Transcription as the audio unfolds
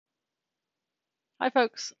Hi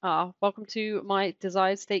folks, welcome to my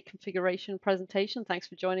desired state configuration presentation. Thanks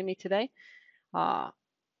for joining me today. I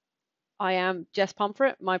am Jess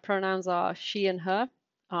Pomfret. My pronouns are she and her.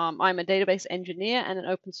 I'm a database engineer and an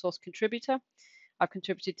open source contributor. I've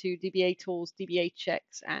contributed to DBA tools, DBA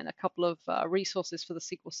checks, and a couple of resources for the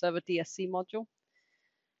SQL Server DSC module.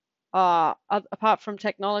 Apart from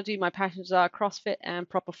technology, my passions are CrossFit and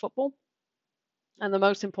proper football. And the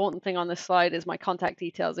most important thing on this slide is my contact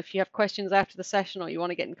details. If you have questions after the session or you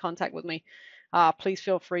want to get in contact with me, please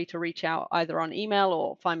feel free to reach out either on email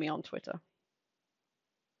or find me on Twitter.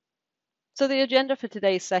 So the agenda for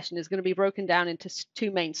today's session is going to be broken down into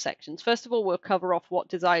two main sections. First of all, we'll cover off what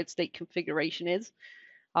desired state configuration is,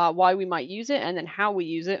 why we might use it, and then how we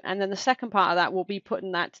use it. And then the second part of that will be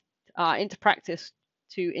putting that into practice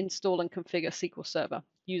to install and configure SQL Server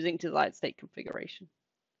using desired state configuration.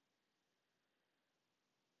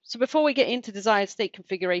 So before we get into desired state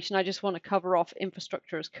configuration, I just want to cover off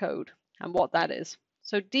infrastructure as code and what that is.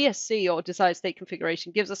 So DSC, or desired state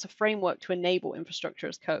configuration, gives us a framework to enable infrastructure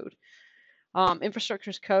as code. Infrastructure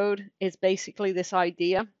as code is basically this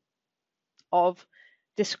idea of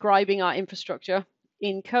describing our infrastructure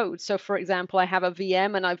in code. So for example, I have a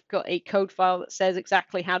VM and I've got a code file that says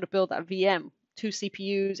exactly how to build that VM. 2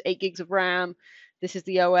 CPUs, 8 gigs of RAM. This is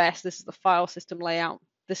the OS. This is the file system layout.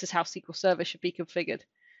 This is how SQL Server should be configured.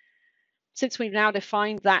 Since we've now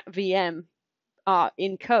defined that VM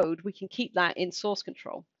in code, we can keep that in source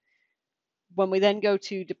control. When we then go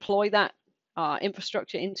to deploy that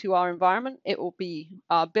infrastructure into our environment, it will be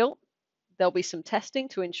built. There'll be some testing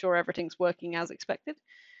to ensure everything's working as expected.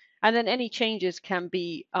 And then any changes can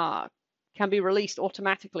be released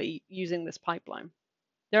automatically using this pipeline.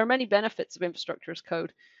 There are many benefits of infrastructure as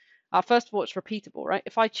code. First of all, it's repeatable, right?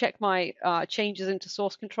 If I check my changes into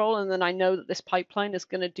source control and then I know that this pipeline is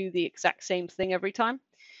going to do the exact same thing every time,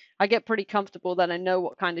 I get pretty comfortable that I know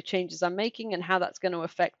what kind of changes I'm making and how that's going to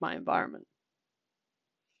affect my environment.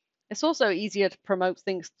 It's also easier to promote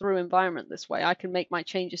things through environment this way. I can make my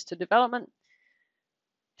changes to development,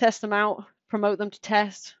 test them out, promote them to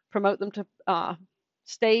test, promote them to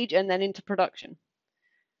stage, and then into production.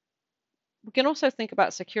 We can also think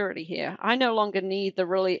about security here. I no longer need the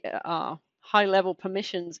really high-level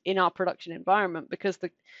permissions in our production environment because the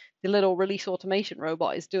little release automation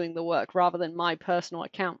robot is doing the work rather than my personal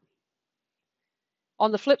account.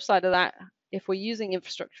 On the flip side of that, if we're using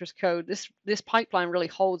infrastructure as code, this pipeline really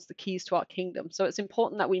holds the keys to our kingdom. So it's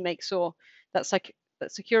important that we make sure that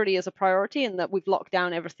security is a priority and that we've locked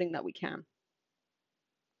down everything that we can.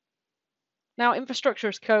 Now, infrastructure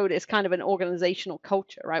as code is kind of an organizational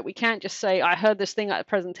culture, right? We can't just say, I heard this thing at a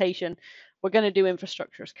presentation, we're going to do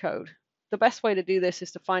infrastructure as code. The best way to do this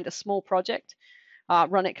is to find a small project,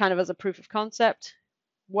 run it kind of as a proof of concept,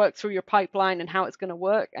 work through your pipeline and how it's going to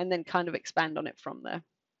work, and then kind of expand on it from there.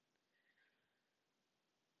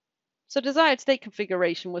 So desired state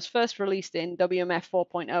configuration was first released in WMF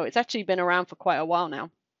 4.0. It's actually been around for quite a while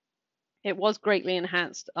now. It was greatly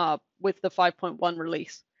enhanced with the 5.1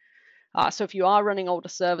 release. So if you are running older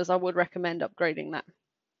servers, I would recommend upgrading that.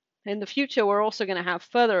 In the future, we're also going to have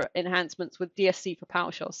further enhancements with DSC for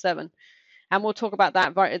PowerShell 7. And we'll talk about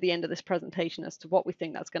that right at the end of this presentation as to what we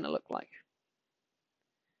think that's going to look like.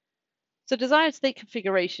 So desired state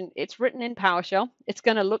configuration, it's written in PowerShell. It's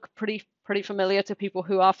going to look pretty familiar to people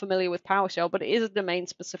who are familiar with PowerShell, but it is a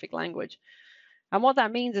domain-specific language. And what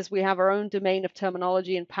that means is we have our own domain of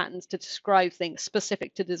terminology and patterns to describe things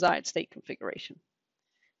specific to desired state configuration.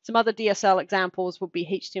 Some other DSL examples would be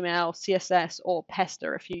HTML, CSS, or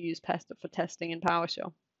Pester if you use Pester for testing in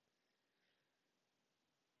PowerShell.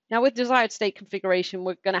 Now with desired state configuration,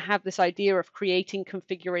 we're going to have this idea of creating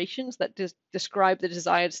configurations that describe the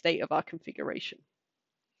desired state of our configuration.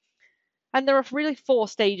 And there are really 4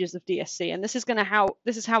 stages of DSC, and this is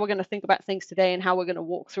how we're going to think about things today and how we're going to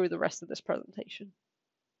walk through the rest of this presentation.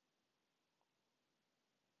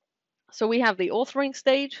 So we have the authoring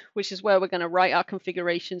stage, which is where we're going to write our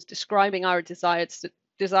configurations describing our desired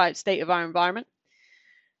state of our environment.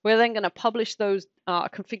 We're then going to publish those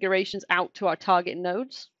configurations out to our target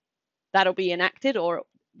nodes. That'll be enacted,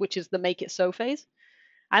 which is the make it so phase.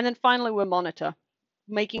 And then finally, we'll monitor,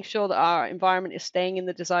 making sure that our environment is staying in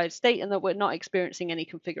the desired state and that we're not experiencing any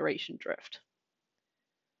configuration drift.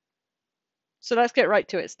 So let's get right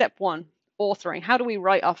to it. Step 1, authoring. How do we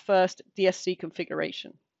write our first DSC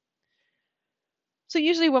configuration? So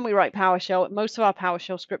usually when we write PowerShell, most of our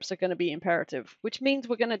PowerShell scripts are going to be imperative, which means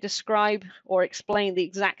we're going to describe or explain the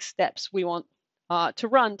exact steps we want to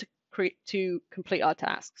run to complete our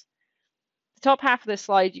tasks. The top half of this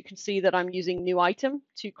slide, you can see that I'm using new item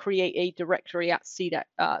to create a directory at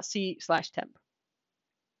c/temp.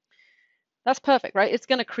 That's perfect, right? It's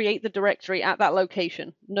going to create the directory at that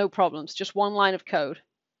location. No problems, just one line of code.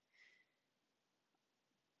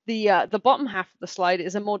 The bottom half of the slide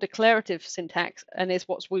is a more declarative syntax and is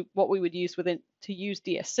what we would use to use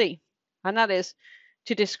DSC. And that is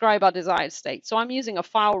to describe our desired state. So I'm using a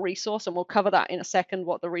file resource, and we'll cover that in a second,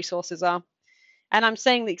 what the resources are. And I'm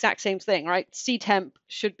saying the exact same thing, right? ctemp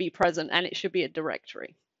should be present, and it should be a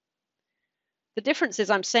directory. The difference is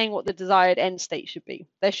I'm saying what the desired end state should be.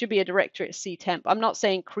 There should be a directory at ctemp. I'm not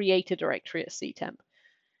saying create a directory at ctemp.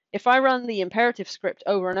 If I run the imperative script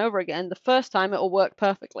over and over again, the first time it will work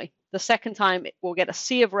perfectly. The second time it will get a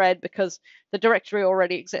sea of red because the directory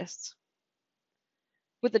already exists.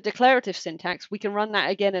 With the declarative syntax, we can run that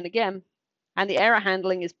again and again, and the error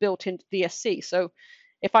handling is built into DSC. So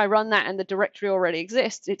if I run that and the directory already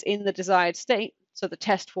exists, it's in the desired state, so the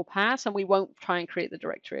test will pass and we won't try and create the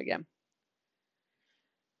directory again.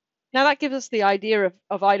 Now that gives us the idea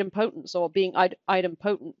of idempotence, or being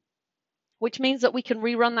idempotent, which means that we can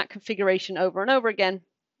rerun that configuration over and over again,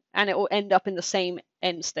 and it will end up in the same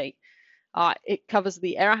end state. It covers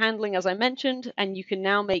the error handling, as I mentioned, and you can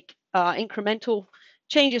now make incremental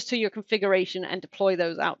changes to your configuration and deploy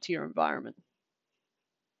those out to your environment.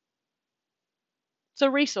 So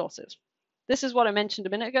resources. This is what I mentioned a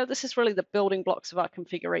minute ago. This is really the building blocks of our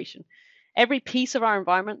configuration. Every piece of our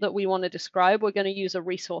environment that we want to describe, we're going to use a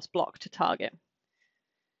resource block to target.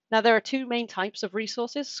 Now, there are two main types of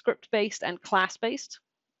resources, script-based and class-based.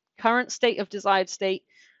 Current state of desired state,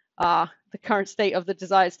 the current state of the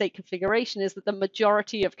desired state configuration is that the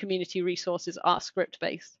majority of community resources are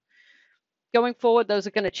script-based. Going forward, those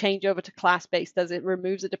are going to change over to class-based as it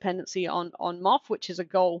removes a dependency on MOF, which is a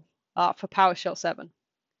goal for PowerShell 7.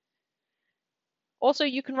 Also,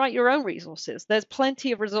 you can write your own resources. There's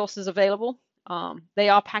plenty of resources available. They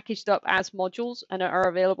are packaged up as modules and are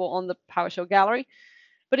available on the PowerShell gallery.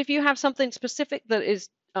 But if you have something specific that is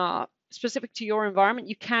specific to your environment,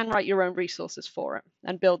 you can write your own resources for it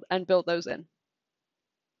and build those in.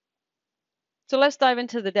 So let's dive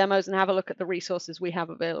into the demos and have a look at the resources we have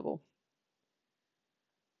available.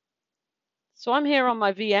 So I'm here on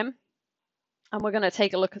my VM, and we're going to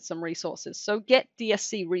take a look at some resources. So get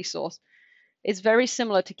DSC resource is very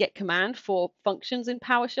similar to get command for functions in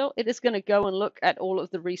PowerShell. It is going to go and look at all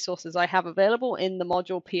of the resources I have available in the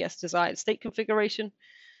module PS Desired State Configuration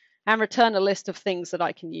and return a list of things that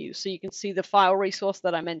I can use. So you can see the file resource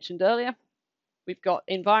that I mentioned earlier. We've got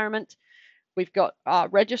environment. We've got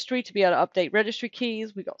registry to be able to update registry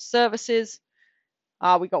keys. We've got services.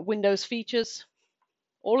 We've got Windows features.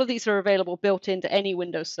 All of these are available built into any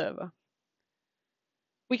Windows server.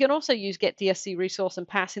 We can also use get DSC resource and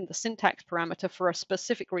pass in the syntax parameter for a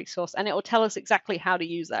specific resource, and it will tell us exactly how to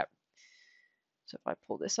use that. So if I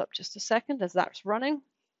pull this up just a second as that's running,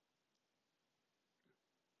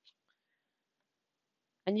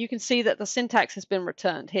 and you can see that the syntax has been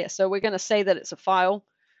returned here. So we're going to say that it's a file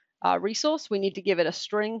resource. We need to give it a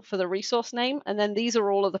string for the resource name, and then these are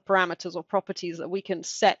all of the parameters or properties that we can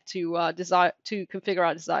set to configure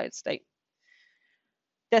our desired state.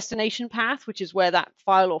 Destination path, which is where that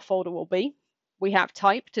file or folder will be. We have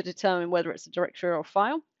type to determine whether it's a directory or a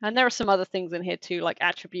file, and there are some other things in here too, like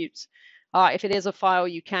attributes. If it is a file,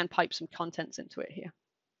 you can pipe some contents into it here.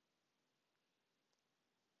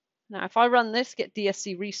 Now, if I run this, get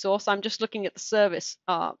DSC resource, I'm just looking at the service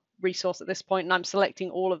resource at this point, and I'm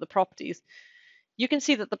selecting all of the properties. You can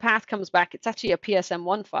see that the path comes back. It's actually a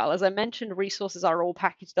PSM1 file. As I mentioned, resources are all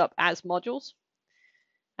packaged up as modules.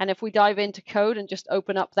 And if we dive into code and just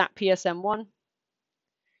open up that PSM1,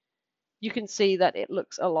 you can see that it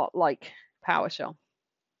looks a lot like PowerShell.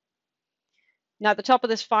 Now, at the top of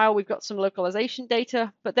this file, we've got some localization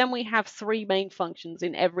data, but then we have three main functions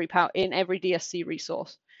in every DSC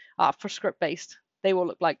resource. For script-based, they will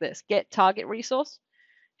look like this: get target resource,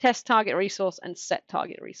 test target resource, and set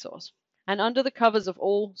target resource. And under the covers of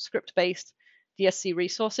all script-based DSC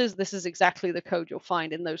resources, this is exactly the code you'll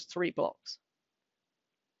find in those three blocks.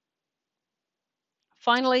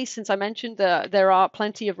 Finally, since I mentioned there are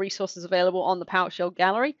plenty of resources available on the PowerShell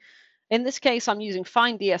gallery, in this case, I'm using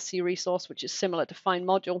find DSC resource, which is similar to find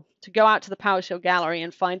module, to go out to the PowerShell gallery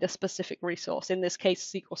and find a specific resource, in this case,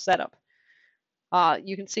 SQL setup.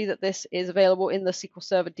 You can see that this is available in the SQL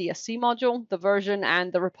Server DSC module, the version,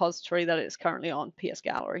 and the repository that it's currently on, PS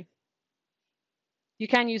Gallery. You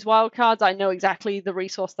can use wildcards. I know exactly the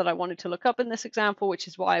resource that I wanted to look up in this example, which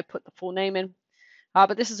is why I put the full name in.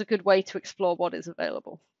 But this is a good way to explore what is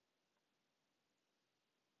available.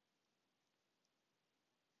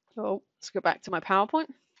 So let's go back to my PowerPoint.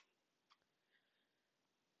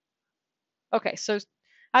 Okay, so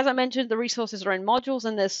As I mentioned, the resources are in modules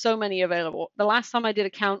and there's so many available. The last time I did a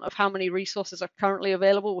count of how many resources are currently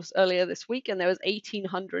available was earlier this week, and there was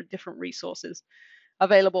 1,800 different resources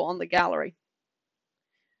available on the gallery.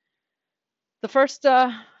 The first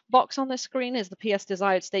box on this screen is the PS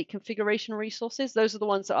Desired State Configuration resources. Those are the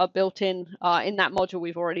ones that are built in that module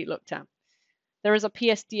we've already looked at. There is a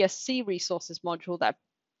PS DSC resources module that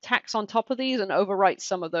tacks on top of these and overwrites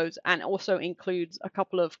some of those, and also includes a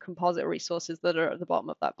couple of composite resources that are at the bottom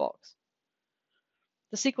of that box.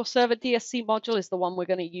 The SQL Server DSC module is the one we're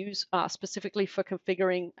going to use specifically for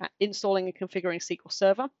installing and configuring SQL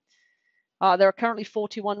Server. There are currently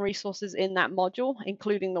 41 resources in that module,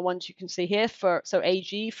 including the ones you can see here. So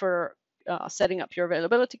AG for setting up your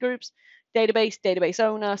availability groups, database, database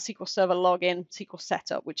owner, SQL Server login, SQL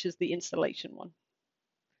setup, which is the installation one.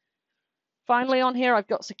 Finally on here, I've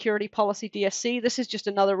got security policy DSC. This is just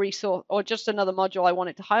another resource or just another module I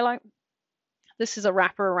wanted to highlight. This is a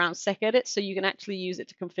wrapper around SecEdit, so you can actually use it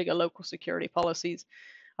to configure local security policies.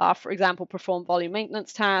 For example, perform volume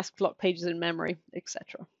maintenance tasks, lock pages in memory,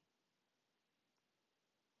 etc.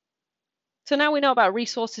 So now we know about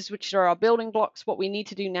resources, which are our building blocks. What we need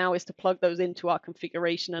to do now is to plug those into our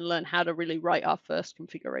configuration and learn how to really write our first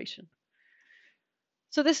configuration.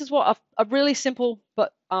 So this is what a really simple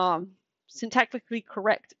but syntactically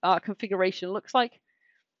correct configuration looks like.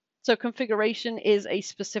 So configuration is a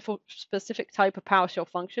specific type of PowerShell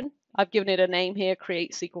function. I've given it a name here,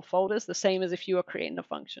 create SQL folders, the same as if you were creating a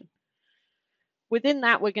function. Within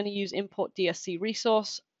that, we're going to use import DSC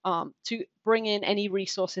resource to bring in any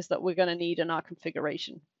resources that we're going to need in our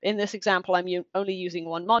configuration. In this example, I'm only using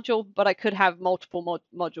one module, but I could have multiple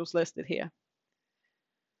modules listed here.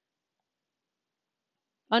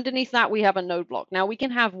 Underneath that, we have a node block. Now, we can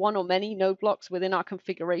have one or many node blocks within our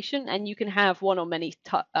configuration, and you can have one or many,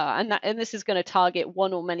 and this is going to target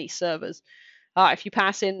one or many servers. If you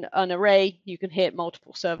pass in an array, you can hit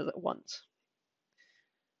multiple servers at once.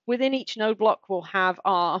 Within each node block, we'll have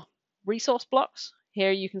our resource blocks.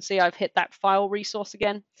 Here you can see I've hit that file resource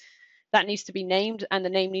again. That needs to be named, and the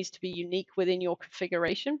name needs to be unique within your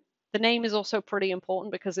configuration. The name is also pretty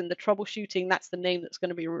important because in the troubleshooting, that's the name that's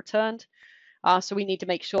going to be returned. So we need to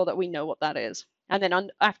make sure that we know what that is. And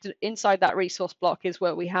then inside that resource block is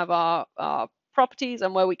where we have our properties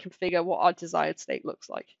and where we configure what our desired state looks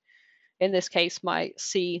like. In this case, my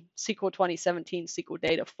SQL 2017 SQL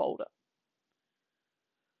data folder.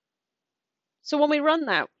 So when we run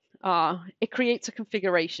that, it creates a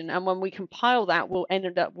configuration. And when we compile that, we'll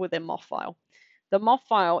end up with a MOF file. The MOF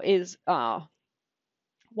file is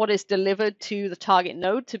what is delivered to the target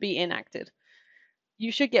node to be enacted.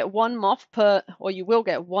 You should get one MOF per, or you will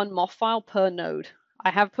get one MOF file per node. I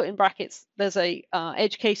have put in brackets, there's a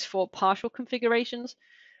edge case for partial configurations.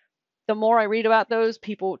 The more I read about those,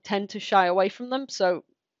 people tend to shy away from them. So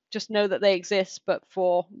just know that they exist, but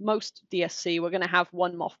for most DSC, we're going to have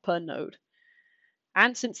one MOF per node.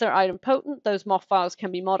 And since they're idempotent, those MOF files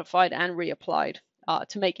can be modified and reapplied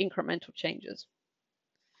to make incremental changes.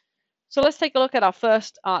 So let's take a look at our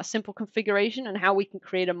first simple configuration and how we can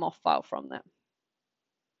create a MOF file from that.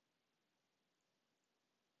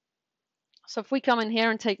 So if we come in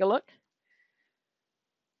here and take a look,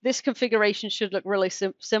 this configuration should look really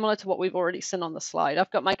similar to what we've already seen on the slide.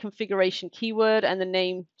 I've got my configuration keyword and the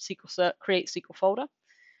name create SQL folder.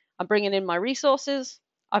 I'm bringing in my resources.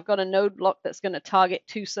 I've got a node block that's going to target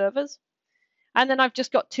 2 servers. And then I've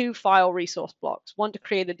just got 2 file resource blocks, one to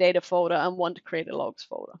create a data folder and one to create a logs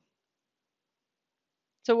folder.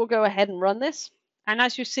 So we'll go ahead and run this. And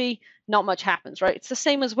as you see, not much happens, right? It's the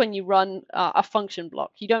same as when you run a function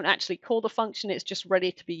block. You don't actually call the function, it's just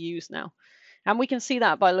ready to be used now. And we can see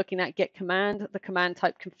that by looking at get command, the command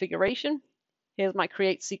type configuration. Here's my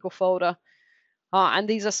create SQL folder. And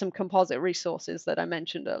these are some composite resources that I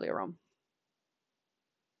mentioned earlier on.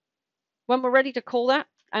 When we're ready to call that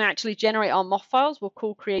and actually generate our MOF files, we'll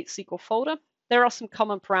call create SQL folder. There are some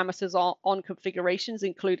common parameters on configurations,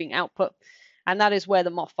 including output, and that is where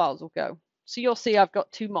the MOF files will go. So you'll see I've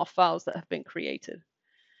got 2 MOF files that have been created.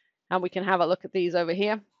 And we can have a look at these over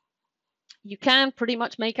here. You can pretty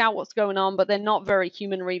much make out what's going on, but they're not very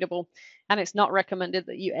human readable, and it's not recommended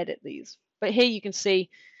that you edit these. But here you can see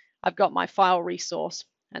I've got my file resource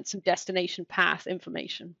and some destination path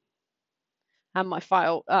information, and my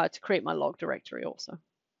file to create my log directory also.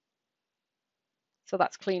 So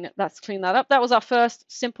that's clean that up. That was our first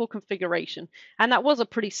simple configuration. And that was a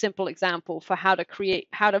pretty simple example for how to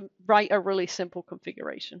write a really simple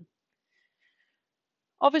configuration.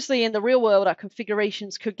 Obviously, in the real world, our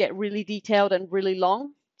configurations could get really detailed and really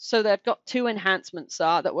long. So they've got 2 enhancements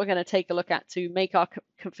that we're going to take a look at to make our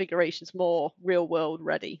configurations more real world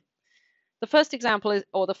ready. The first example is,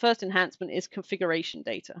 or the first enhancement is configuration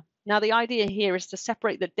data. Now the idea here is to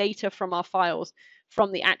separate the data from our files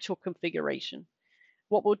from the actual configuration.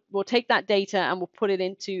 What we'll take that data and we'll put it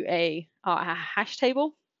into a hash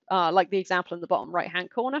table, like the example in the bottom right-hand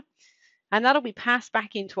corner, and that'll be passed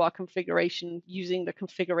back into our configuration using the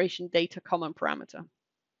configuration data common parameter.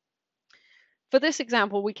 For this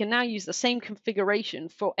example, we can now use the same configuration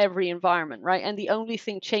for every environment, right? And the only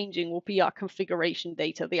thing changing will be our configuration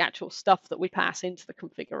data, the actual stuff that we pass into the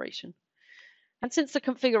configuration. And since the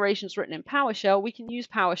configuration is written in PowerShell, we can use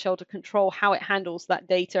PowerShell to control how it handles that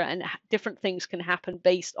data, and different things can happen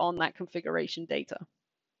based on that configuration data.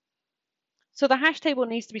 So the hash table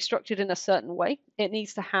needs to be structured in a certain way. It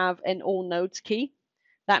needs to have an all nodes key.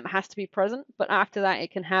 That has to be present, but after that,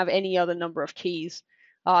 it can have any other number of keys,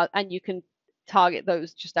 and you can target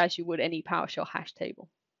those just as you would any PowerShell hash table.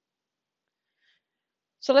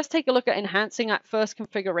 So let's take a look at enhancing that first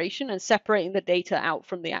configuration and separating the data out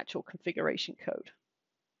from the actual configuration code.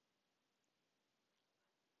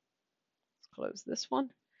 Let's close this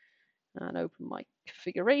one and open my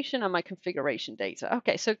configuration and my configuration data.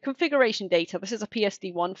 Okay, so configuration data, this is a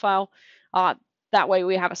PSD1 file. That way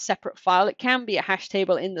we have a separate file. It can be a hash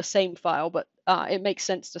table in the same file, but it makes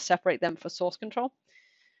sense to separate them for source control.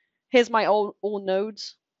 Here's my all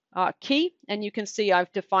nodes key, and you can see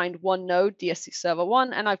I've defined one node, DSC server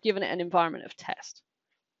 1, and I've given it an environment of test.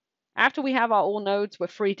 After we have our all nodes, we're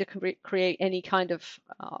free to create any kind of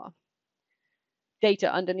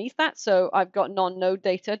data underneath that. So I've got non-node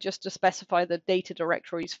data just to specify the data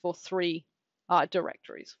directories for 3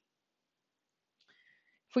 directories.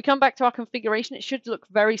 If we come back to our configuration, it should look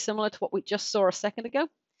very similar to what we just saw a second ago.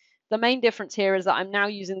 The main difference here is that I'm now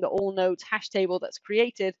using the all nodes hash table that's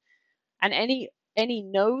created, and any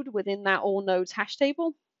node within that all nodes hash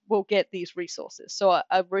table will get these resources. So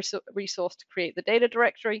a resource to create the data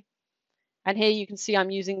directory. And here you can see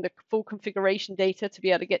I'm using the full configuration data to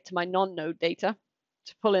be able to get to my non-node data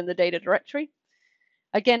to pull in the data directory.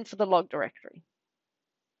 Again, for the log directory.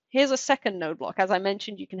 Here's a second node block. As I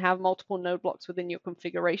mentioned, you can have multiple node blocks within your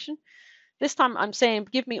configuration. This time I'm saying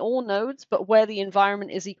give me all nodes, but where the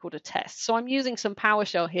environment is equal to test. So I'm using some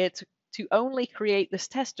PowerShell here to only create this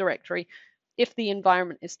test directory if the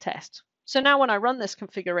environment is test. So now when I run this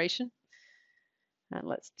configuration, and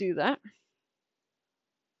let's do that.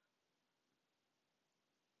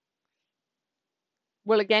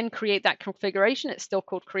 We'll again create that configuration. It's still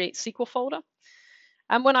called create SQL folder.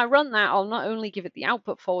 And when I run that, I'll not only give it the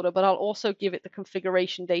output folder, but I'll also give it the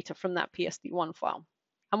configuration data from that PSD1 file.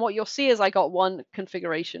 And what you'll see is I got one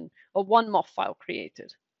configuration or one MOF file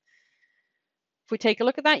created. If we take a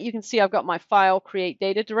look at that, you can see I've got my file create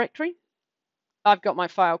data directory. I've got my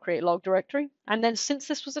file create log directory. And then since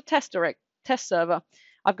this was a test server,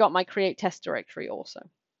 I've got my create test directory also.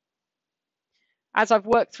 As I've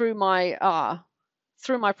worked through my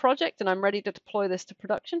project and I'm ready to deploy this to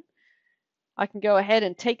production, I can go ahead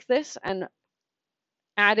and take this and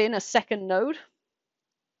add in a second node.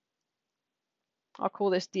 I'll call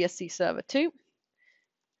this DSC server 2,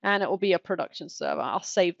 and it will be a production server. I'll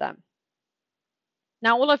save that.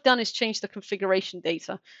 Now all I've done is change the configuration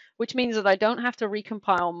data, which means that I don't have to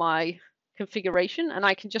recompile my configuration, and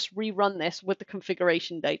I can just rerun this with the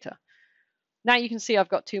configuration data. Now you can see I've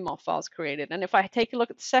got 2 more files created, and if I take a look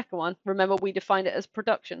at the second one, remember we defined it as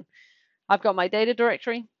production. I've got my data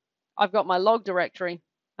directory, I've got my log directory,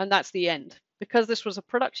 and that's the end. Because this was a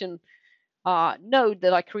production node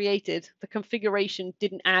that I created, the configuration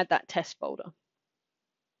didn't add that test folder,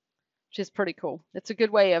 which is pretty cool. It's a good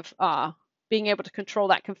way of being able to control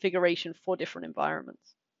that configuration for different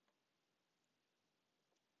environments.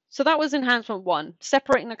 So that was enhancement 1,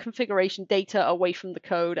 separating the configuration data away from the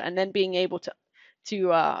code and then being able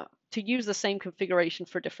to use the same configuration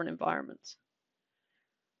for different environments.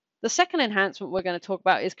 The second enhancement we're going to talk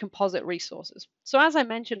about is composite resources. So as I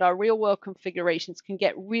mentioned, our real-world configurations can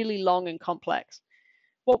get really long and complex.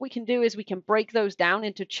 What we can do is we can break those down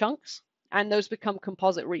into chunks, and those become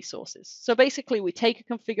composite resources. So basically, we take a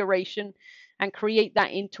configuration and create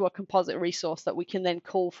that into a composite resource that we can then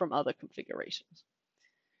call from other configurations.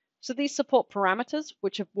 So these support parameters,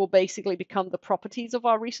 which will basically become the properties of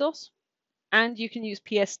our resource. And you can use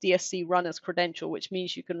PS-DSC run as credential, which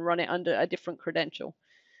means you can run it under a different credential.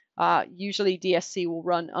 Usually DSC will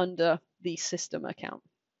run under the system account.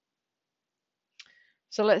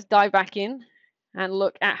 So let's dive back in and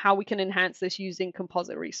look at how we can enhance this using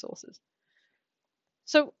composite resources.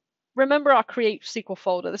 So remember our create SQL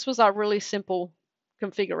folder. This was our really simple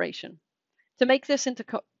configuration. To make this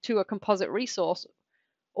into a composite resource,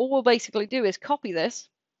 all we'll basically do is copy this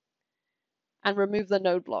and remove the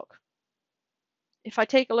node block. If I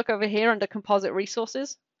take a look over here under composite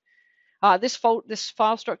resources, this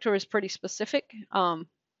file structure is pretty specific,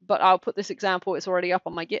 but I'll put this example, it's already up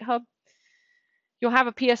on my GitHub. You'll have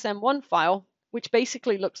a PSM1 file, which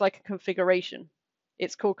basically looks like a configuration.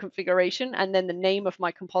 It's called configuration, and then the name of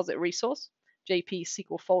my composite resource, JP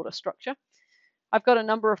SQL folder structure. I've got a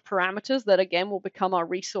number of parameters that again will become our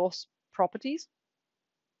resource properties,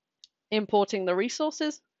 importing the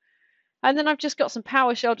resources. And then I've just got some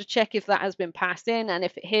PowerShell to check if that has been passed in, and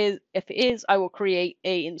if it is, I will create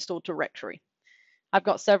a installed directory. I've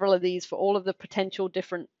got several of these for all of the potential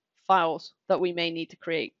different files that we may need to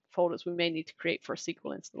create, folders we may need to create for a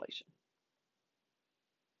SQL installation.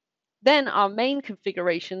 Then our main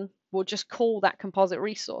configuration will just call that composite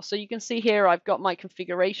resource. So you can see here I've got my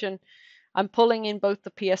configuration. I'm pulling in both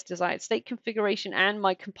the PS desired state configuration and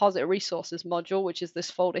my composite resources module, which is this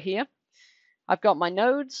folder here. I've got my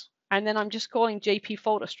nodes, and then I'm just calling JP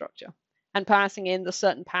folder structure and passing in the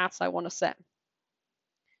certain paths I want to set.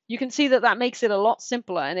 You can see that that makes it a lot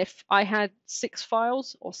simpler, and if I had 6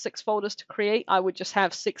 files or 6 folders to create, I would just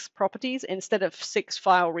have 6 properties instead of 6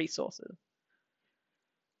 file resources.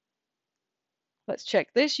 Let's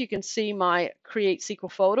check this. You can see my create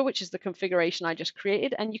SQL folder, which is the configuration I just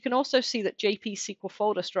created, and you can also see that JP SQL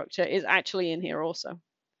folder structure is actually in here also.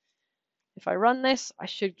 If I run this, I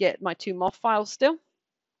should get my 2 MOF files still.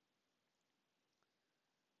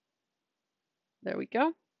 There we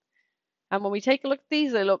go. And when we take a look at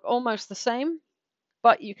these, they look almost the same,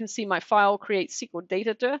 but you can see my file create SQL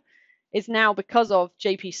data is now because of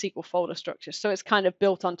JP SQL folder structure. So it's kind of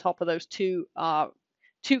built on top of those two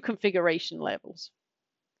configuration levels.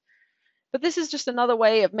 But this is just another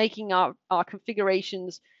way of making our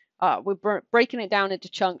configurations, we're breaking it down into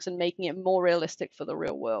chunks and making it more realistic for the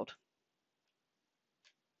real world.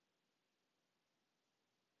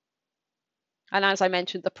 And as I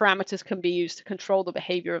mentioned, the parameters can be used to control the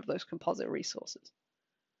behavior of those composite resources.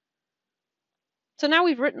 So now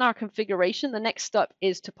we've written our configuration, the next step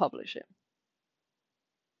is to publish it.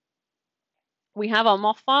 We have our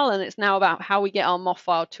MOF file, and it's now about how we get our MOF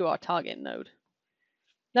file to our target node.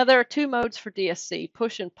 Now there are 2 modes for DSC,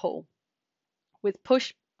 push and pull. With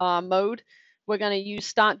push mode, we're going to use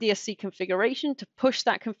start DSC configuration to push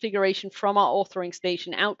that configuration from our authoring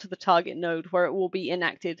station out to the target node where it will be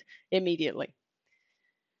enacted immediately.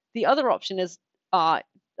 The other option is a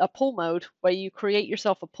pull mode, where you create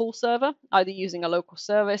yourself a pull server, either using a local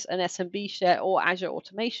service, an SMB share, or Azure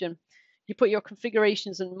Automation. You put your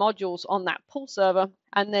configurations and modules on that pull server,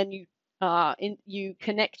 and then you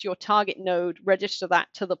connect your target node, register that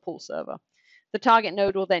to the pull server. The target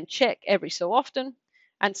node will then check every so often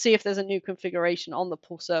and see if there's a new configuration on the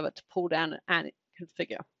pull server to pull down and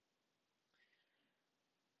configure.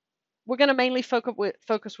 We're going to mainly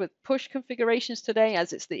focus with push configurations today,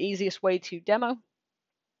 as it's the easiest way to demo.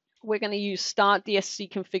 We're going to use start DSC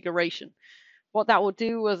configuration. What that will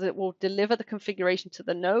do is it will deliver the configuration to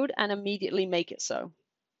the node and immediately make it so.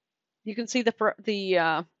 You can see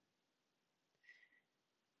the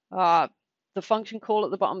function call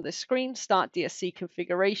at the bottom of the screen, start DSC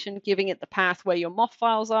configuration, giving it the path where your MOF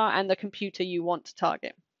files are and the computer you want to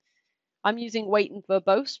target. I'm using wait and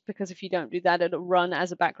verbose because if you don't do that, it'll run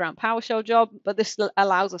as a background PowerShell job, but this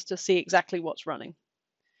allows us to see exactly what's running.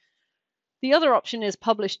 The other option is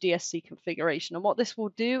publish DSC configuration, and what this will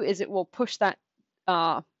do is it will push that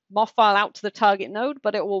MOF file out to the target node,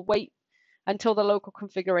 but it will wait until the local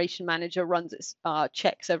configuration manager runs its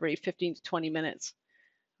checks every 15 to 20 minutes.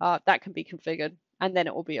 That can be configured, and then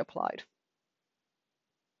it will be applied.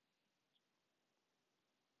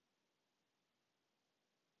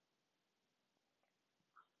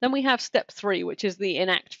 Then we have step 3, which is the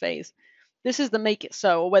enact phase. This is the make it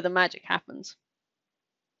so, or where the magic happens.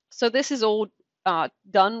 So this is all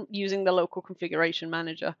done using the local configuration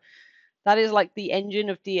manager. That is like the engine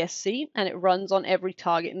of DSC, and it runs on every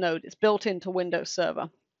target node. It's built into Windows Server.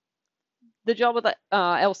 The job of the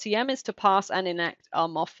LCM is to pass and enact our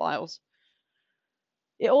MOF files.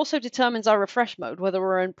 It also determines our refresh mode, whether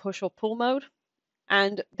we're in push or pull mode,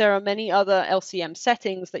 and there are many other LCM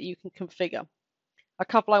settings that you can configure. A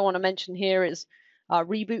couple I want to mention here is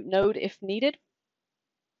reboot node if needed.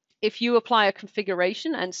 If you apply a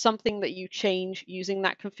configuration and something that you change using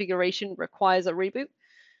that configuration requires a reboot,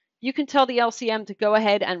 you can tell the LCM to go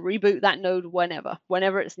ahead and reboot that node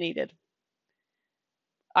whenever it's needed.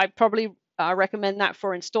 I probably recommend that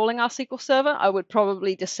for installing our SQL Server. I would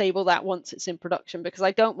probably disable that once it's in production because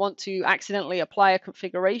I don't want to accidentally apply a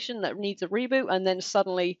configuration that needs a reboot and then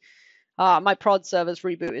suddenly my prod server's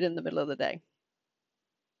rebooted in the middle of the day.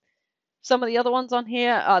 Some of the other ones on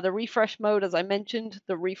here are the refresh mode, as I mentioned.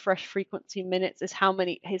 The refresh frequency minutes is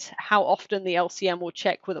how often the LCM will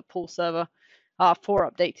check with a pool server for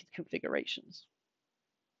updated configurations.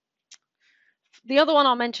 The other one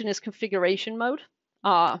I'll mention is configuration mode.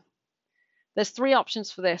 There's three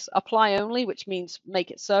options for this: apply only, which means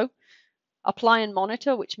make it so; apply and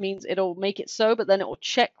monitor, which means it'll make it so, but then it will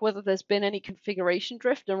check whether there's been any configuration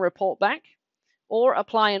drift and report back; or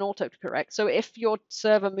apply and autocorrect. So if your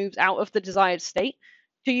server moves out of the desired state,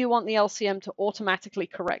 do you want the LCM to automatically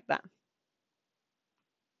correct that?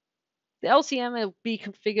 The LCM will be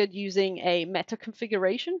configured using a meta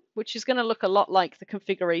configuration, which is going to look a lot like the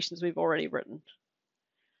configurations we've already written.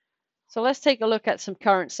 So let's take a look at some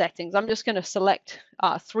current settings. I'm just going to select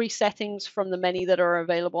 3 settings from the many that are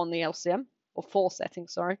available on the LCM, or 4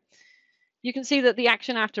 settings, sorry. You can see that the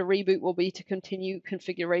action after reboot will be to continue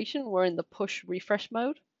configuration. We're in the push refresh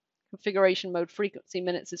mode. Configuration mode frequency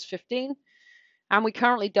minutes is 15. And we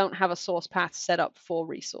currently don't have a source path set up for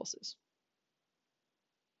resources.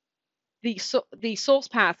 The source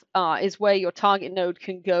path is where your target node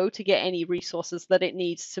can go to get any resources that it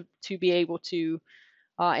needs to be able to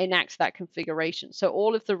enact that configuration. So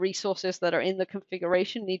all of the resources that are in the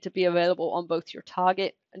configuration need to be available on both your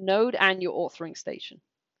target node and your authoring station.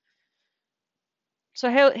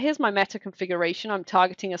 So here's my meta configuration. I'm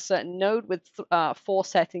targeting a certain node with 4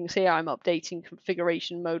 settings here. I'm updating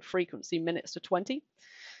configuration mode frequency minutes to 20.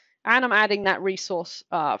 And I'm adding that resource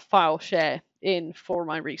file share in for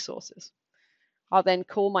my resources. I'll then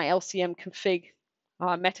call my LCM config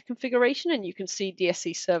meta configuration, and you can see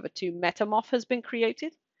DSC server 2 MetaMoff has been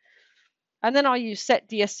created. And then I'll use set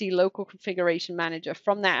DSC local configuration manager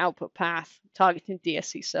from that output path, targeting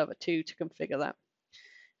DSC server 2 to configure that.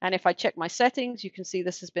 And if I check my settings, you can see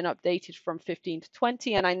this has been updated from 15 to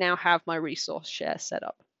 20, and I now have my resource share set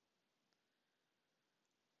up.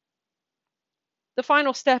 The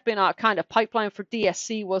final step in our kind of pipeline for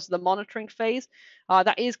DSC was the monitoring phase.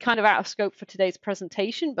 That is kind of out of scope for today's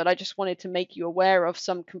presentation, but I just wanted to make you aware of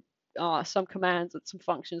some commands and some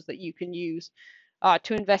functions that you can use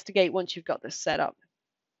to investigate once you've got this set up.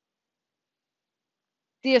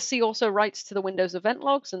 DSC also writes to the Windows event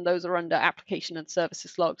logs, and those are under Application and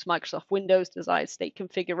Services Logs, Microsoft Windows Desired State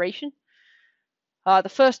Configuration. The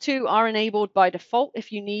first 2 are enabled by default.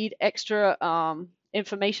 If you need extra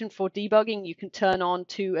information for debugging, you can turn on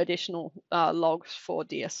 2 additional logs for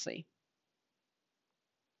DSC.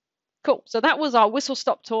 Cool, so that was our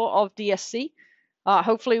whistle-stop tour of DSC.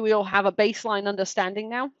 Hopefully we all have a baseline understanding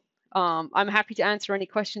now. I'm happy to answer any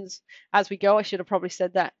questions as we go. I should have probably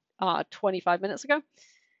said that 25 minutes ago.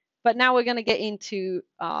 But now we're going to get into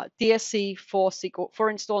DSC for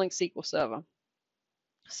installing SQL Server.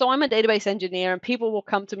 So I'm a database engineer, and people will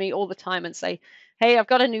come to me all the time and say, hey, I've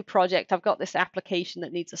got a new project. I've got this application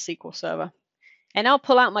that needs a SQL Server. And I'll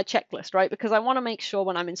pull out my checklist, right? Because I want to make sure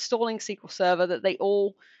when I'm installing SQL Server that they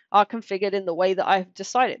all are configured in the way that I've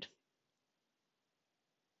decided.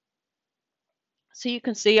 So you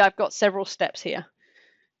can see I've got several steps here.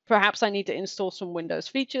 Perhaps I need to install some Windows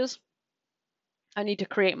features. I need to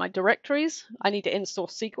create my directories. I need to install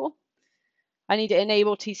SQL. I need to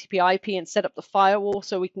enable TCP/IP and set up the firewall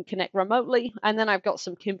so we can connect remotely. And then I've got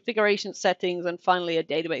some configuration settings and finally a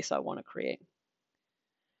database I want to create.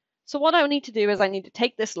 So what I need to do is I need to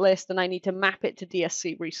take this list and I need to map it to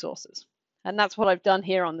DSC resources. And that's what I've done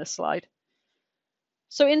here on this slide.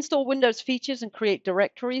 So install Windows features and create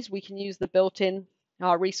directories. We can use the built-in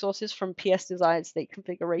resources from PS Desired State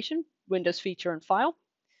Configuration, Windows feature and file.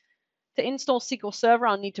 To install SQL Server,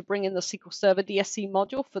 I'll need to bring in the SQL Server DSC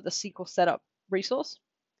module for the SQL setup resource.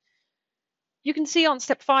 You can see on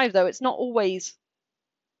step 5, though, there's not always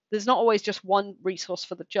just one resource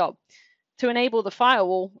for the job. To enable the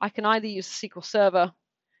firewall, I can either use the SQL Server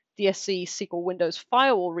DSC SQL Windows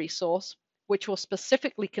firewall resource, which will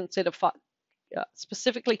specifically configure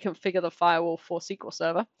the firewall for SQL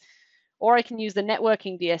Server, or I can use the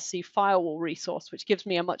networking DSC firewall resource, which gives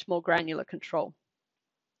me a much more granular control.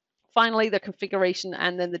 Finally, the configuration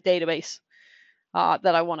and then the database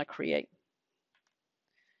that I want to create.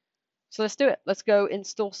 So let's do it. Let's go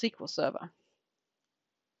install SQL Server.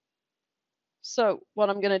 So what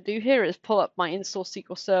I'm going to do here is pull up my install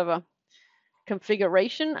SQL Server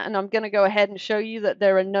configuration, and I'm going to go ahead and show you that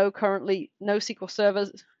there are no SQL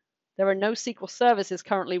services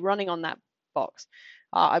currently running on that box.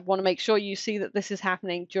 I want to make sure you see that this is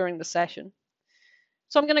happening during the session.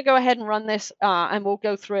 So I'm going to go ahead and run this, and we'll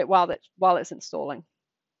go through it while it's installing.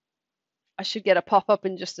 I should get a pop-up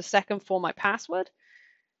in just a second for my password,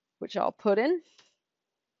 which I'll put in.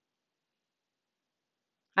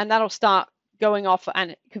 And that'll start going off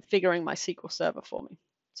and configuring my SQL Server for me.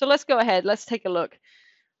 So let's go ahead. Let's take a look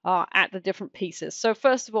at the different pieces. So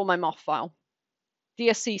first of all, my MOF file,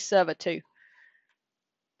 DSC Server 2.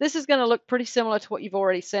 This is going to look pretty similar to what you've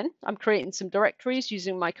already seen. I'm creating some directories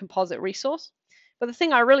using my composite resource. But the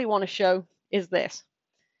thing I really want to show is this.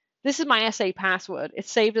 This is my SA password.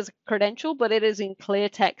 It's saved as a credential, but it is in clear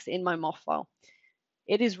text in my MOF file.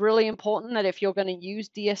 It is really important that if you're going to use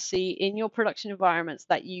DSC in your production environments,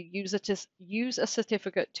 that you use a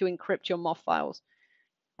certificate to encrypt your MOF files.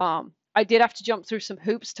 I did have to jump through some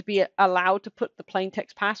hoops to be allowed to put the plain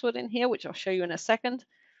text password in here, which I'll show you in a second.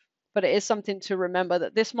 But it is something to remember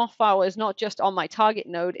that this MOF file is not just on my target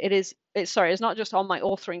node. It's not just on my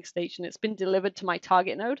authoring station. It's been delivered to my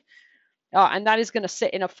target node, and that is going to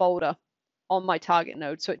sit in a folder on my target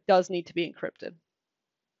node. So it does need to be encrypted.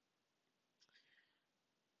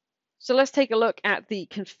 So let's take a look at the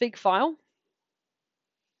config file.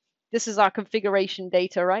 This is our configuration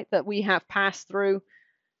data, right, that we have passed through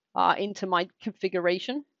into my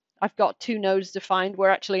configuration. I've got 2 nodes defined. We're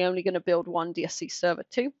actually only going to build one DSC Server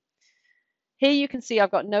 2. Here you can see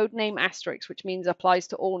I've got node name asterisk, which means applies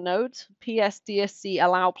to all nodes. PS DSC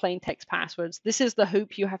allow plain text passwords. This is the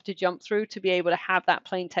hoop you have to jump through to be able to have that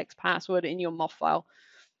plain text password in your MOF file.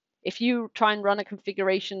 If you try and run a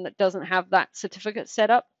configuration that doesn't have that certificate set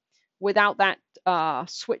up, without that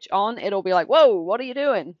switch on, it'll be like, whoa, what are you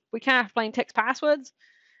doing? We can't have plain text passwords.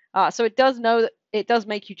 So it does know that it does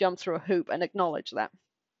make you jump through a hoop and acknowledge that.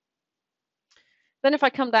 Then if I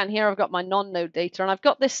come down here, I've got my non-node data, and I've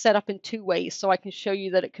got this set up in 2 ways so I can show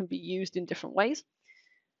you that it can be used in different ways.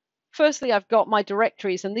 Firstly, I've got my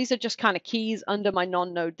directories, and these are just kind of keys under my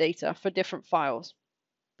non-node data for different files.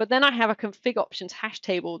 But then I have a config options hash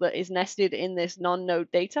table that is nested in this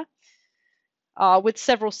non-node data with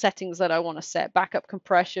several settings that I want to set: backup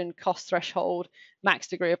compression, cost threshold, max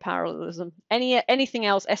degree of parallelism, anything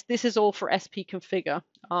else. This is all for SP configure,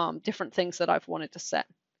 different things that I've wanted to set.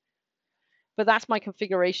 But that's my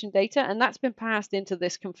configuration data, and that's been passed into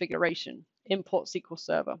this configuration, import SQL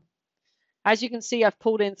Server. As you can see, I've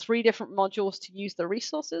pulled in 3 different modules to use the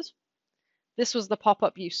resources. This was the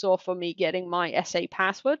pop-up you saw for me getting my SA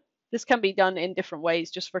password. This can be done in different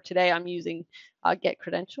ways. Just for today, I'm using get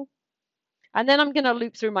credential. And then I'm going to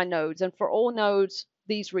loop through my nodes, and for all nodes,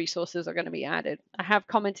 these resources are going to be added. I have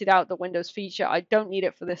commented out the Windows feature. I don't need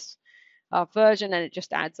it for this version, and it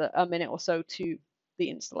just adds a minute or so to the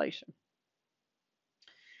installation.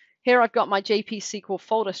 Here I've got my JP SQL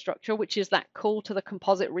folder structure, which is that call to the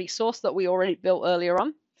composite resource that we already built earlier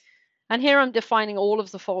on. And here I'm defining all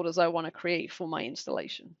of the folders I want to create for my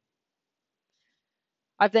installation.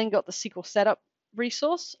 I've then got the SQL setup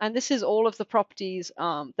resource, and this is all of the properties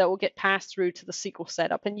that will get passed through to the SQL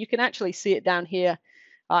setup. And you can actually see it down here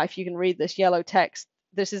if you can read this yellow text.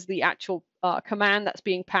 This is the actual command that's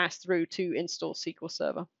being passed through to install SQL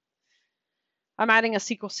Server. I'm adding a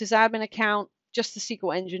SQL sysadmin account, just the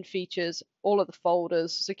SQL engine features, all of the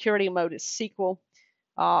folders. Security mode is SQL,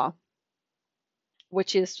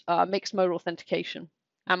 which is mixed mode authentication,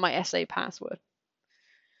 and my SA password.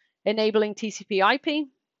 Enabling TCP IP.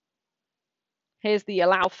 Here's the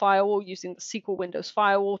allow firewall using the SQL Windows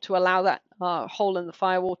firewall to allow that hole in the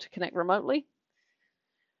firewall to connect remotely.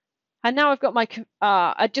 And now I've got my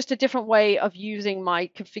just a different way of using my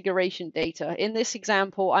configuration data. In this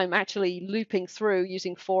example, I'm actually looping through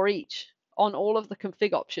using for each on all of the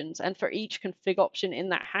config options. And for each config option in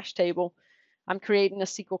that hash table, I'm creating a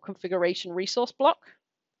SQL configuration resource block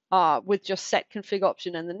with just set config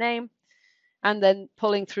option and the name, and then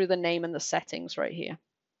pulling through the name and the settings right here.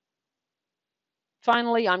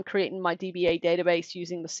 Finally, I'm creating my DBA database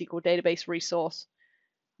using the SQL database resource.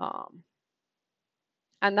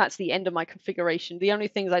 And that's the end of my configuration. The only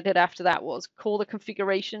things I did after that was call the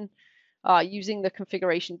configuration using the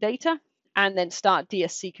configuration data, and then start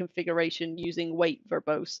DSC configuration using wait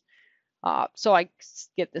verbose. So I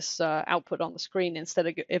get this output on the screen instead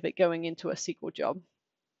of it going into a SQL job.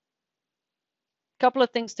 Couple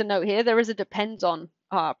of things to note here. There is a depends on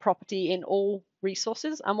property in all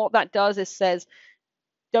resources, and what that does is says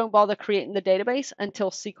don't bother creating the database until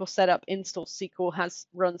SQL setup install SQL has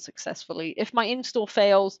run successfully. If my install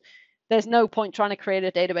fails, there's no point trying to create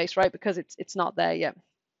a database, right? Because it's not there yet.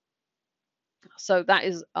 So that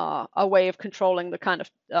is a way of controlling the kind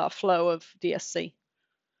of flow of DSC.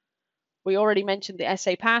 We already mentioned the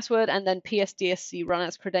SA password, and then PSDSC run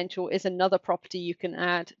as credential is another property you can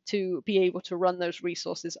add to be able to run those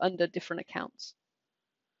resources under different accounts.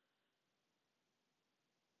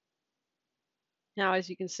 Now, as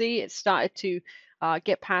you can see, it started to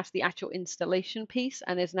get past the actual installation piece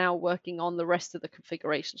and is now working on the rest of the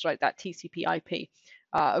configurations, right? That TCP IP,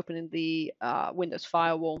 opening the Windows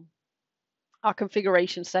firewall, our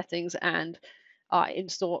configuration settings and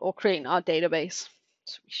install or creating our database.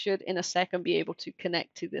 So we should in a second be able to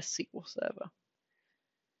connect to this SQL Server.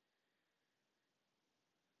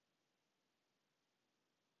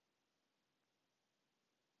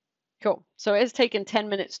 Cool. So it's taken 10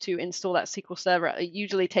 minutes to install that SQL Server. It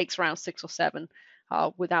usually takes around 6 or 7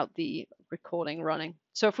 without the recording running.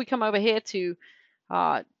 So if we come over here to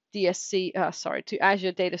to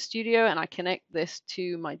Azure Data Studio, and I connect this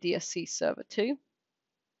to my DSC server 2.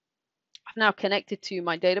 I've now connected to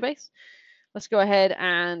my database. Let's go ahead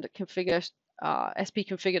and configure SP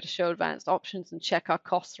configure to show advanced options and check our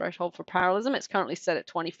cost threshold for parallelism. It's currently set at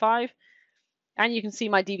 25. And you can see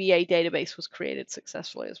my DBA database was created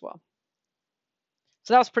successfully as well.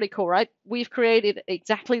 So that was pretty cool, right? We've created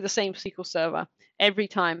exactly the same SQL Server every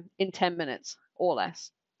time in 10 minutes or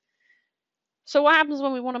less. So what happens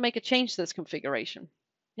when we want to make a change to this configuration?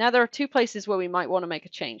 Now, there are 2 places where we might want to make a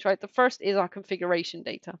change, right? The first is our configuration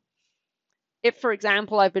data. If, for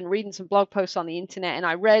example, I've been reading some blog posts on the internet and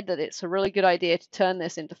I read that it's a really good idea to turn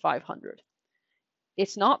this into 500.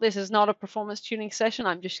 It's not. This is not a performance tuning session.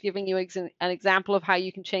 I'm just giving you an example of how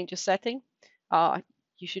you can change a setting.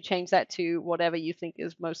 You should change that to whatever you think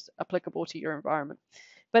is most applicable to your environment.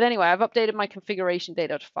 But anyway, I've updated my configuration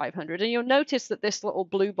data to 500, and you'll notice that this little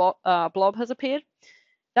blue blob has appeared.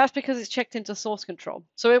 That's because it's checked into source control.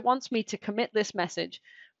 So it wants me to commit this message,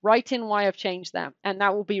 write in why I've changed that, and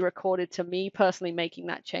that will be recorded to me personally making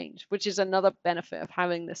that change, which is another benefit of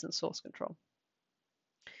having this in source control.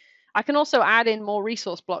 I can also add in more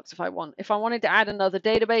resource blocks if I want. If I wanted to add another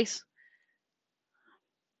database,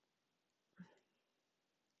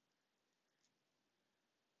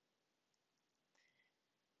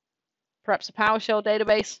 perhaps a PowerShell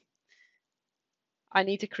database, I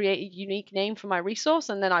need to create a unique name for my resource,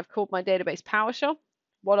 and then I've called my database PowerShell.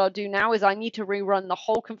 What I'll do now is I need to rerun the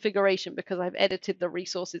whole configuration because I've edited the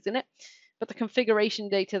resources in it, but the configuration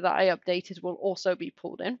data that I updated will also be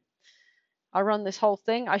pulled in. I run this whole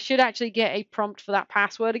thing. I should actually get a prompt for that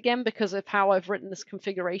password again because of how I've written this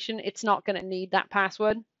configuration. It's not going to need that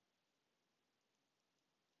password.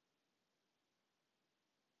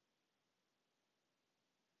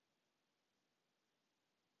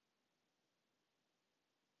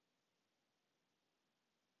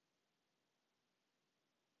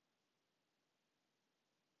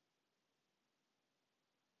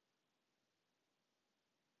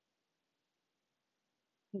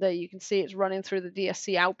 There you can see it's running through the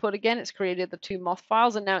DSC output again. It's created the 2 moth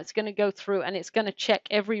files, and now it's going to go through and it's going to check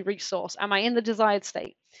every resource. Am I in the desired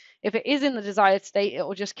state? If it is in the desired state, it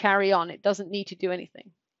will just carry on. It doesn't need to do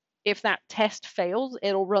anything. If that test fails,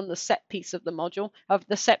 it'll run the set piece of the module, of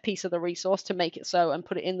the set piece of the resource to make it so and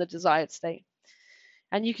put it in the desired state.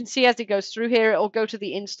 And you can see as it goes through here, it'll go to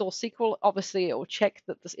the install SQL. Obviously, it will check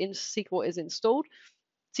that this SQL is installed,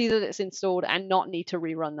 see that it's installed, and not need to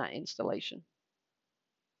rerun that installation.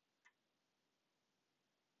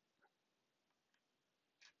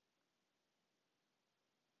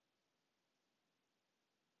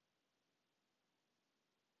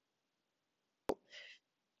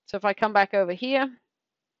 So if I come back over here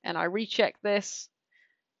and I recheck this,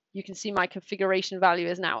 you can see my configuration value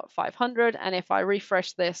is now at 500. And if I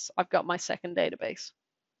refresh this, I've got my second database.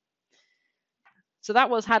 So that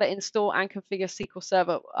was how to install and configure SQL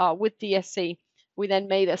Server with DSC. We then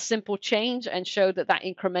made a simple change and showed that that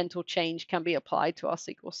incremental change can be applied to our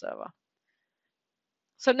SQL Server.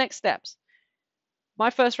 So next steps. My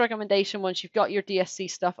first recommendation once you've got your DSC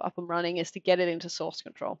stuff up and running is to get it into source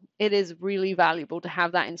control. It is really valuable to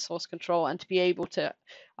have that in source control and to be able to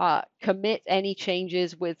commit any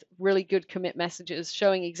changes with really good commit messages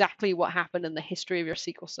showing exactly what happened in the history of your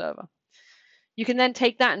SQL Server. You can then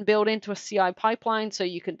take that and build into a CI pipeline so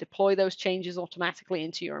you can deploy those changes automatically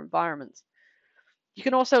into your environments. You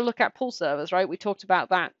can also look at pull servers, right? We talked about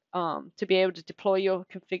that to be able to deploy your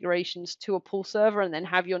configurations to a pull server and then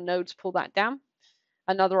have your nodes pull that down.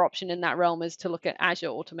 Another option in that realm is to look at Azure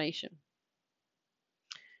automation.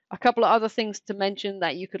 A couple of other things to mention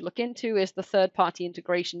that you could look into is the third-party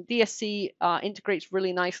integration. DSC integrates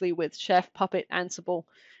really nicely with Chef, Puppet, Ansible,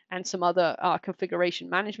 and some other configuration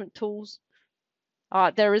management tools.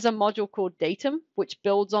 There is a module called Datum, which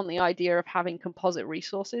builds on the idea of having composite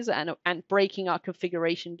resources and breaking our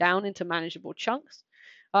configuration down into manageable chunks.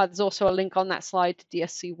 There's also a link on that slide to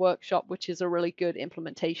DSC Workshop, which is a really good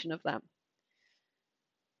implementation of that.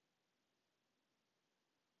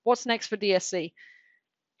 What's next for DSC?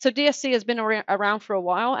 So DSC has been around for a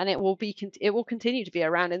while, and it will continue to be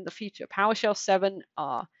around in the future. PowerShell 7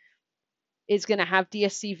 is going to have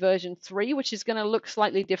DSC version 3, which is going to look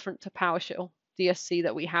slightly different to PowerShell DSC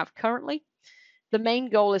that we have currently. The main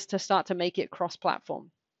goal is to start to make it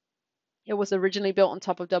cross-platform. It was originally built on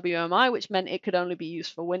top of WMI, which meant it could only be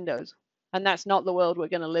used for Windows. And that's not the world we're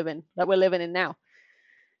going to live in, that we're living in now.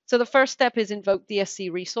 So the first step is invoke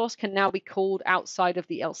DSC resource can now be called outside of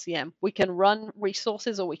the LCM. We can run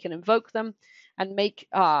resources or we can invoke them and make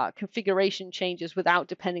configuration changes without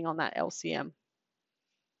depending on that LCM.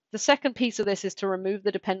 The second piece of this is to remove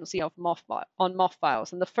the dependency of on MOF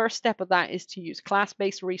files. And the first step of that is to use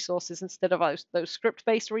class-based resources instead of those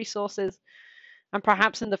script-based resources. And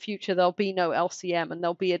perhaps in the future, there'll be no LCM and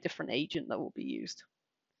there'll be a different agent that will be used.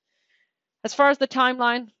 As far as the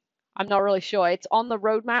timeline, I'm not really sure. It's on the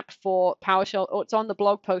roadmap for PowerShell, or it's on the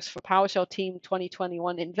blog post for PowerShell Team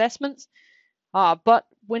 2021 investments. But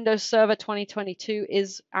Windows Server 2022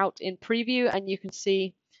 is out in preview, and you can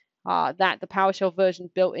see that the PowerShell version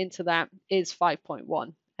built into that is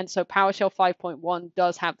 5.1. And so PowerShell 5.1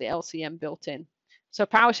 does have the LCM built in. So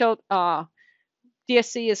PowerShell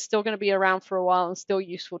DSC is still going to be around for a while and still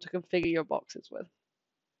useful to configure your boxes with.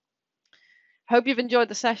 Hope you've enjoyed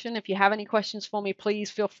the session. If you have any questions for me, please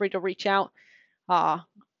feel free to reach out.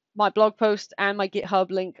 My blog post and my GitHub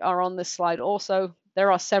link are on this slide also.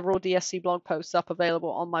 There are several DSC blog posts up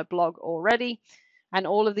available on my blog already, and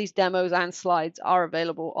all of these demos and slides are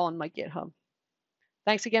available on my GitHub.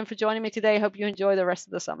 Thanks again for joining me today. Hope you enjoy the rest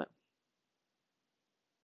of the summit.